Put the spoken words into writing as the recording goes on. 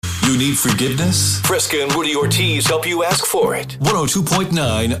You need forgiveness? Fresca and Woody Ortiz help you ask for it.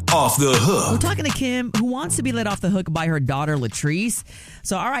 102.9 Off the Hook. We're talking to Kim, who wants to be let off the hook by her daughter, Latrice.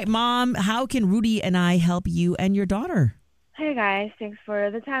 So, all right, Mom, how can Rudy and I help you and your daughter? Hey, guys. Thanks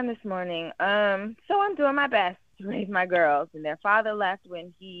for the time this morning. So I'm doing my best to raise my girls. And their father left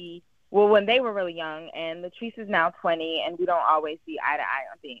when they were really young. And Latrice is now 20, and we don't always see eye to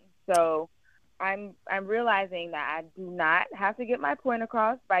eye on things. So I'm realizing that I do not have to get my point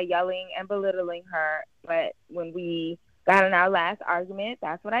across by yelling and belittling her. But when we got in our last argument,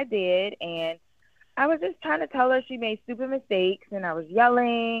 that's what I did. And I was just trying to tell her she made stupid mistakes, and I was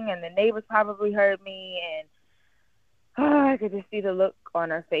yelling, and the neighbors probably heard me. And I could just see the look on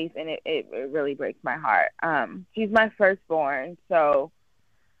her face, and it really breaks my heart. She's my firstborn, so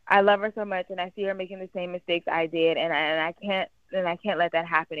I love her so much, and I see her making the same mistakes I did, and I can't let that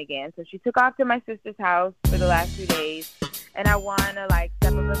happen again. So she took off to my sister's house for the last 2 days, and I want to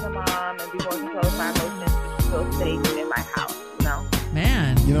step up as a mom and be more control of my emotions and feel safe in my house,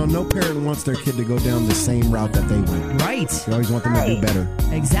 Man. No parent wants their kid to go down the same route that they went. Right. You always want them to do better.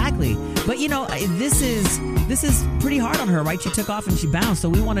 Exactly. But, this is pretty hard on her, right? She took off and she bounced. So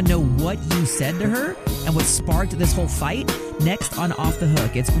we want to know what you said to her and what sparked this whole fight next on Off the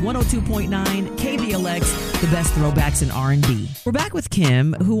Hook. It's 102.9 KBLX, the best throwbacks in R&B. We're back with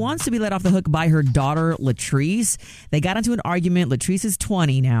Kim, who wants to be let off the hook by her daughter, Latrice. They got into an argument. Latrice is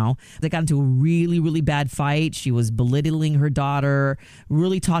 20 now. They got into a really, really bad fight. She was belittling her daughter,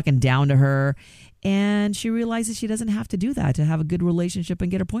 really talking down to her. And she realizes she doesn't have to do that to have a good relationship and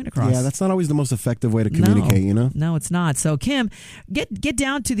get her point across. Yeah, that's not always the most effective way to communicate, No, it's not. So, Kim, get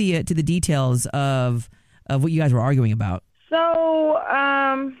down to the details of what you guys were arguing about. So,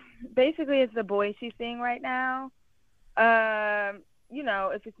 basically, it's the boy she's seeing right now.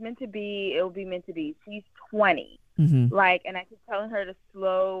 If it's meant to be, it'll be meant to be. She's 20. Mm-hmm. And I keep telling her to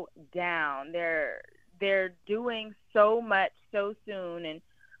slow down. They're doing so much so soon, and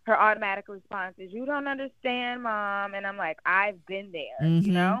her automatic response is, "You don't understand, Mom." And I'm like, I've been there,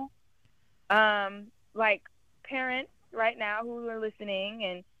 mm-hmm. Parents right now who are listening,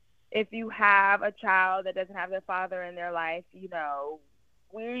 and if you have a child that doesn't have their father in their life,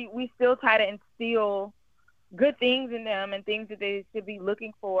 we still try to instill good things in them and things that they should be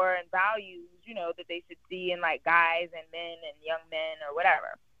looking for and values, that they should see in guys and men and young men or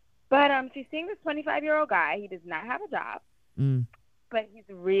whatever. But she's seeing this 25-year-old guy. He does not have a job. Mm. But he's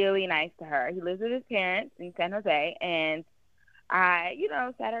really nice to her. He lives with his parents in San Jose, and I,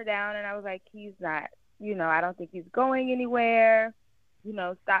 sat her down, and I was like, he's not, I don't think he's going anywhere.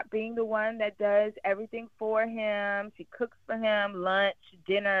 Stop being the one that does everything for him. She cooks for him, lunch,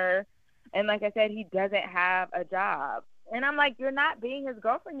 dinner, and like I said, he doesn't have a job. And I'm like, you're not being his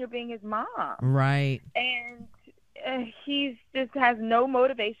girlfriend, you're being his mom. Right. And he just has no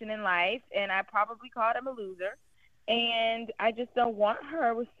motivation in life, and I probably called him a loser. And I just don't want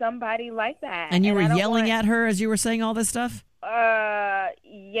her with somebody like that. And you were yelling at her as you were saying all this stuff?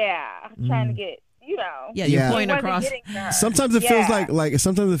 Yeah. Trying to get, Yeah, you're pointing across. Sometimes it feels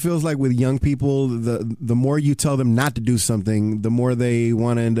sometimes it feels like with young people, the more you tell them not to do something, the more they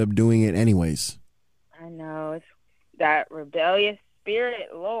want to end up doing it anyways. I know. It's that rebellious spirit,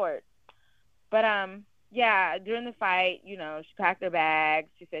 Lord. But, during the fight, she packed her bags.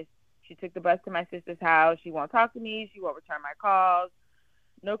 She said she took the bus to my sister's house. She won't talk to me. She won't return my calls.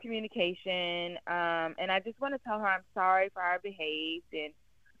 No communication. And I just want to tell her I'm sorry for how I behaved. And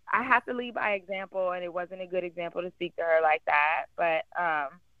I have to lead by example, and it wasn't a good example to speak to her like that. But,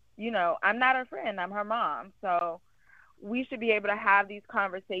 I'm not her friend. I'm her mom. So we should be able to have these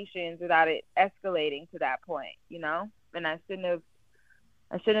conversations without it escalating to that point, And I shouldn't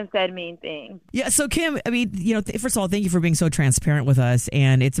have said mean things. Yeah, so Kim, first of all, thank you for being so transparent with us.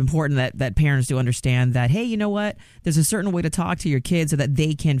 And it's important that parents do understand that, hey, you know what? There's a certain way to talk to your kids so that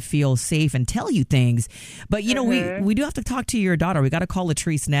they can feel safe and tell you things. But, we do have to talk to your daughter. We got to call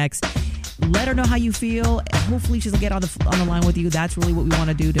Latrice next. Let her know how you feel. Hopefully she'll get on the line with you. That's really what we want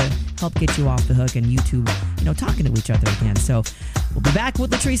to do to help get you off the hook and you two, talking to each other again. So we'll be back with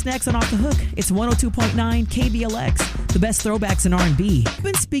Latrice next on Off the Hook. It's 102.9 KBLX, the best throwbacks in R&B. I've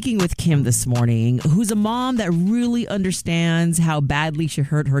been speaking with Kim this morning, who's a mom that really understands how badly she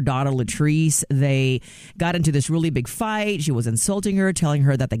hurt her daughter, Latrice. They got into this really big fight. She was insulting her, telling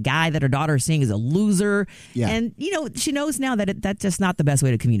her that the guy that her daughter is seeing is a loser. Yeah. And, she knows now that that's just not the best way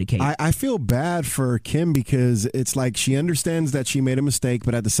to communicate. I feel bad for Kim because it's like she understands that she made a mistake,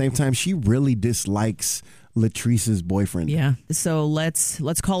 but at the same time, she really dislikes Latrice's boyfriend. Yeah. So let's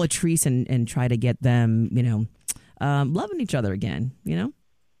call Latrice and try to get them, loving each other again,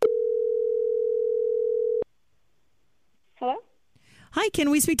 Hello? Hi, can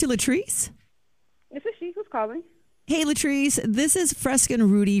we speak to Latrice? This is she. Who's calling? Hey, Latrice, this is Fresca and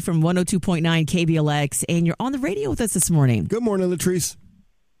Rudy from 102.9 KBLX, and you're on the radio with us this morning. Good morning, Latrice.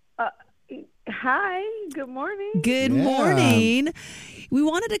 Hi. Good morning. Good morning. We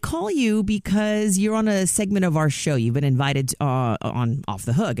wanted to call you because you're on a segment of our show. You've been invited on Off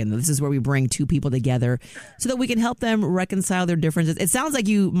the Hook, and this is where we bring two people together so that we can help them reconcile their differences. It sounds like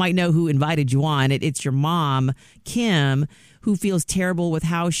you might know who invited you on. It's your mom, Kim, who feels terrible with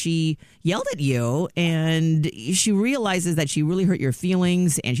how she yelled at you, and she realizes that she really hurt your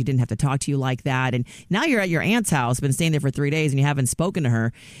feelings and she didn't have to talk to you like that. And now you're at your aunt's house, been staying there for 3 days, and you haven't spoken to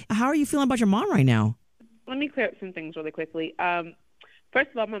her. How are you feeling about your mom right now? Let me clear up some things really quickly.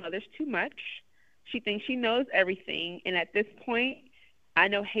 First of all, my mother's too much. She thinks she knows everything, and at this point, I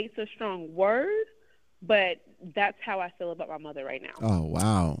know hate's a strong word, but that's how I feel about my mother right now. Oh,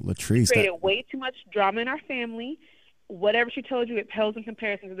 wow. Latrice. She created way too much drama in our family. Whatever she told you, it pales in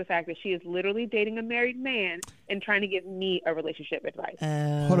comparison to the fact that she is literally dating a married man and trying to give me a relationship advice.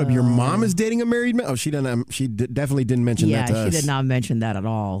 Hold up, your mom is dating a married man? Oh, she didn't. She definitely didn't mention that to us. Yeah, she did not mention that at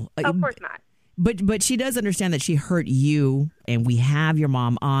all. Of course not. But she does understand that she hurt you, and we have your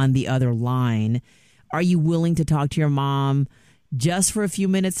mom on the other line. Are you willing to talk to your mom just for a few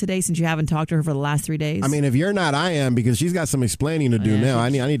minutes today, since you haven't talked to her for the last 3 days? I mean, if you're not, I am, because she's got some explaining to do now. I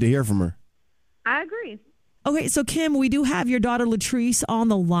need to hear from her. I agree. Okay, so Kim, we do have your daughter Latrice on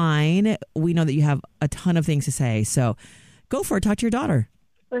the line. We know that you have a ton of things to say, so go for it. Talk to your daughter.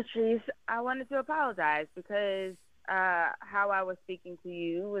 Latrice, I wanted to apologize because how I was speaking to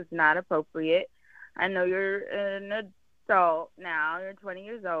you was not appropriate. I know you're an adult now. You're 20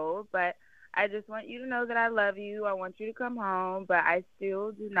 years old, but I just want you to know that I love you. I want you to come home, but I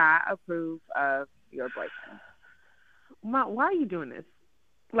still do not approve of your boyfriend. Mom, why are you doing this?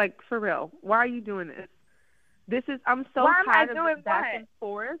 Like, for real, why are you doing this? I'm so tired of this back and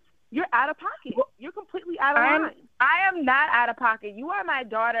forth. You're out of pocket. You're completely out of line. I am not out of pocket. You are my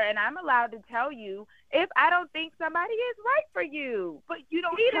daughter, and I'm allowed to tell you if I don't think somebody is right for you. But you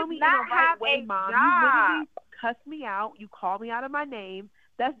don't tell me in the right way, Mom. You literally cussed me out. You called me out of my name.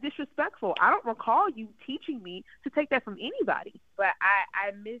 That's disrespectful. I don't recall you teaching me to take that from anybody. But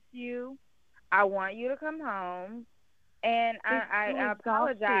I miss you. I want you to come home. And I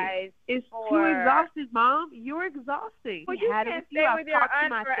apologize. It's too exhausting, Mom. You're exhausting. Well, you can't stay with your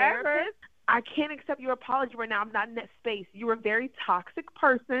aunt forever. I can't accept your apology right now. I'm not in that space. You're a very toxic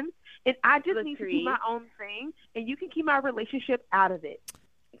person, and I just need to do my own thing, and you can keep my relationship out of it.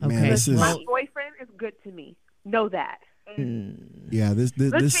 Okay. My boyfriend is good to me. Know that. Yeah,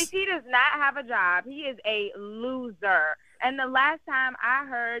 Latrice, he does not have a job. He is a loser. And the last time I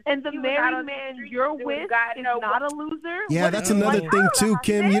heard, and the married man you're with is not a loser. Yeah, that's another thing too,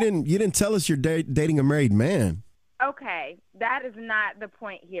 Kim. You didn't tell us you're dating a married man. Okay, that is not the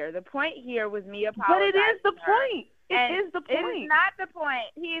point here. The point here was me apologizing. But it is the point. It is the point. It is not the point.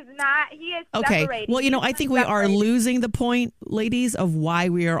 He is not. He is okay. separated. Well, I think we are losing the point, ladies, of why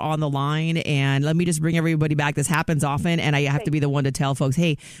we are on the line. And let me just bring everybody back. This happens often, and I have to be the one to tell folks,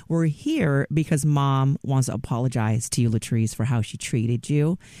 hey, we're here because Mom wants to apologize to you, Latrice, for how she treated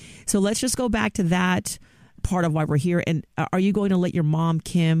you. So let's just go back to that part of why we're here. And are you going to let your mom,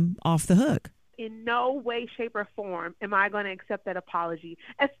 Kim, off the hook? In no way, shape, or form am I going to accept that apology,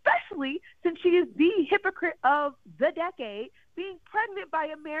 especially since she is the hypocrite of the decade, being pregnant by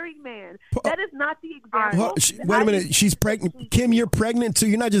a married man. That is not the example. Wait a minute. She's pregnant. Kim, you're pregnant too.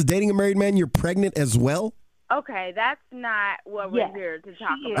 You're not just dating a married man. You're pregnant as well? Okay, that's not what we're here to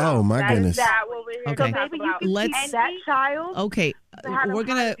talk about. Oh, my goodness. That's not what we're here to talk about. Maybe you can keep that child. Okay,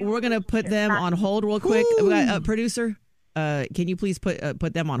 we're gonna put them on hold real quick. Producer, can you please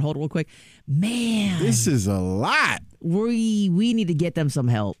put them on hold real quick? Man, this is a lot. We need to get them some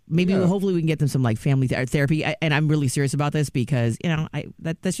help. Maybe hopefully we can get them some family therapy. And I'm really serious about this because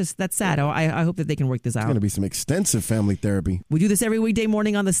that's sad. I hope that they can work this out. It's going to be some extensive family therapy. We do this every weekday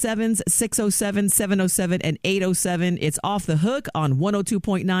morning on the 7s, 6:07, 7:07, and 8:07. It's Off the Hook on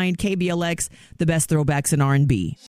 102.9 KBLX, the best throwbacks in R&B.